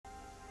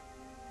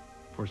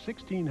For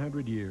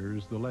 1,600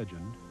 years, the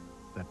legend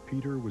that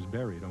Peter was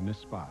buried on this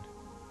spot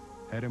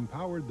had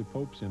empowered the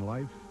popes in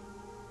life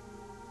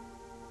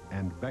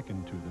and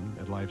beckoned to them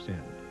at life's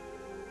end.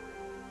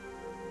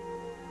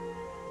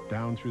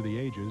 Down through the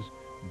ages,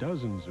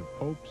 dozens of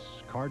popes,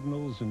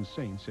 cardinals, and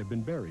saints have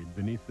been buried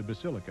beneath the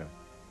Basilica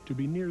to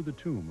be near the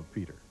tomb of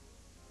Peter.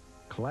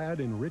 Clad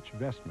in rich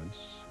vestments,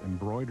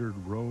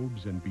 embroidered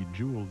robes, and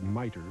bejeweled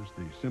mitres,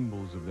 the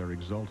symbols of their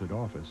exalted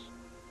office,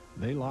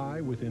 they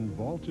lie within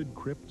vaulted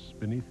crypts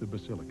beneath the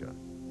Basilica,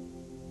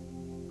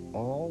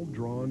 all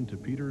drawn to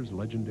Peter's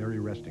legendary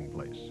resting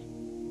place.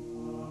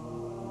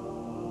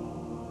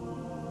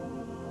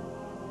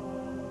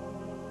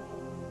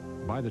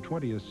 By the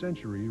 20th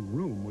century,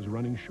 room was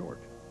running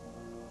short.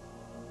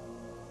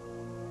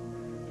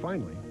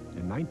 Finally,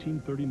 in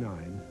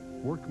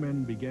 1939,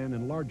 workmen began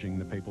enlarging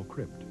the papal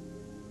crypt.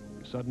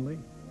 Suddenly,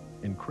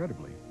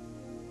 incredibly,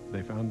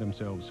 they found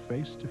themselves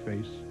face to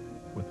face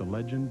with the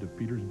legend of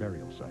Peter's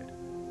burial site.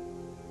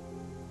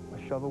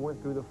 A shovel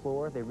went through the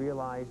floor. They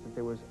realized that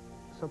there was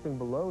something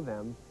below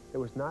them that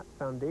was not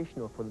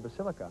foundational for the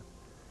Basilica.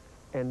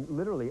 And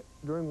literally,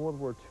 during World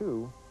War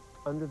II,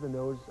 under the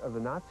nose of the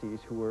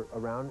Nazis who were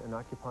around and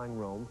occupying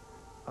Rome,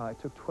 it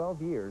took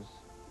 12 years,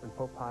 and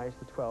Pope Pius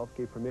XII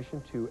gave permission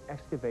to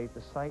excavate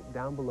the site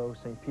down below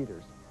St.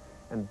 Peter's.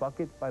 And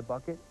bucket by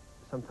bucket,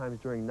 sometimes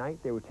during night,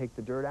 they would take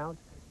the dirt out.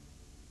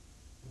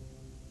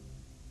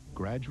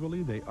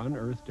 Gradually, they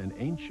unearthed an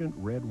ancient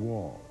red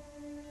wall,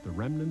 the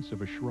remnants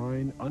of a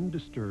shrine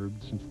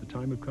undisturbed since the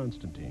time of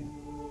Constantine.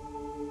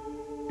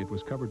 It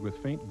was covered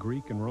with faint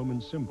Greek and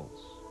Roman symbols,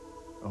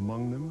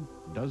 among them,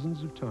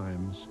 dozens of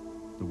times,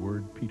 the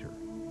word Peter.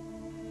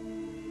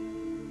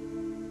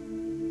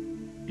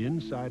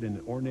 Inside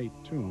an ornate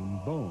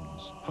tomb,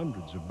 bones,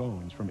 hundreds of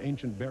bones from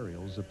ancient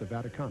burials at the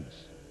Vaticanus.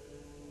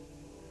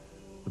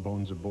 The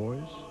bones of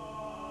boys,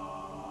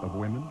 of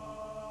women,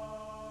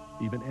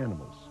 even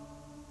animals.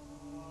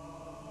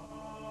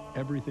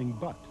 Everything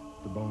but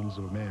the bones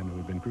of a man who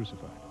had been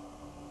crucified.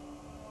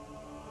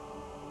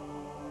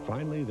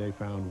 Finally, they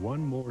found one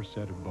more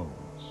set of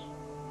bones.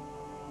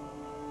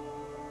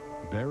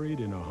 Buried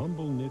in a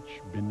humble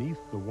niche beneath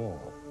the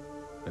wall.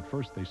 At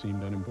first, they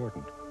seemed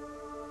unimportant.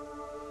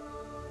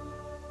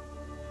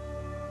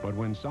 But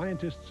when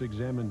scientists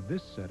examined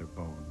this set of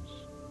bones,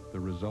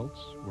 the results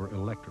were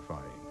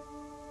electrifying.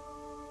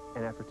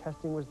 And after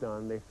testing was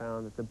done, they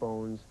found that the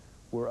bones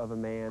were of a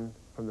man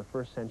from the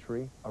 1st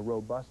century, a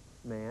robust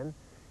man,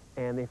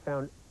 and they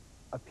found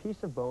a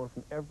piece of bone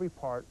from every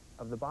part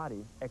of the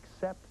body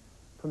except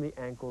from the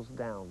ankles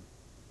down.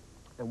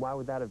 And why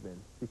would that have been?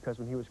 Because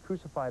when he was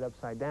crucified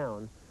upside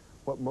down,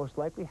 what most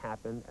likely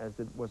happened, as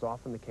it was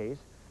often the case,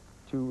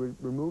 to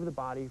remove the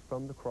body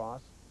from the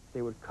cross,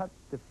 they would cut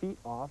the feet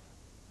off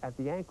at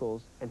the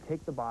ankles and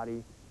take the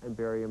body and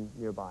bury him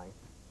nearby.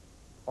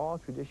 All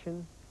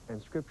tradition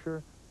and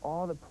scripture,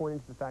 all that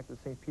pointed to the fact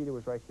that St. Peter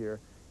was right here,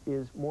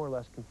 is more or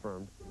less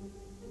confirmed.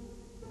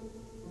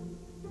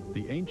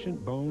 The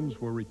ancient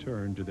bones were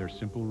returned to their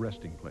simple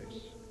resting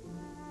place.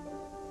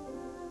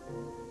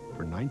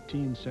 For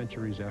 19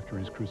 centuries after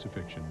his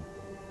crucifixion,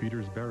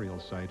 Peter's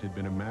burial site had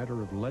been a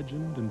matter of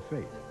legend and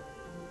faith.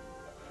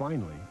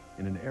 Finally,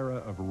 in an era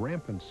of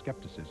rampant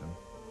skepticism,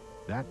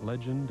 that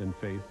legend and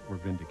faith were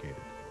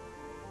vindicated.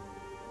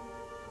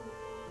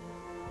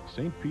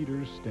 St.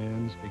 Peter's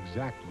stands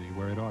exactly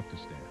where it ought to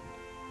stand.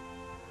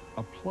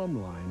 A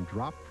plumb line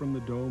dropped from the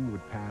dome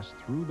would pass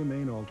through the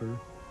main altar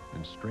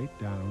and straight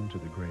down to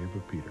the grave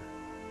of Peter.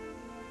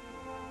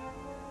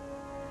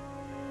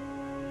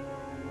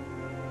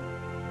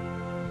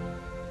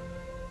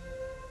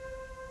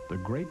 The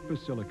great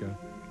basilica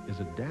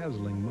is a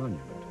dazzling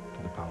monument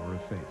to the power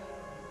of faith.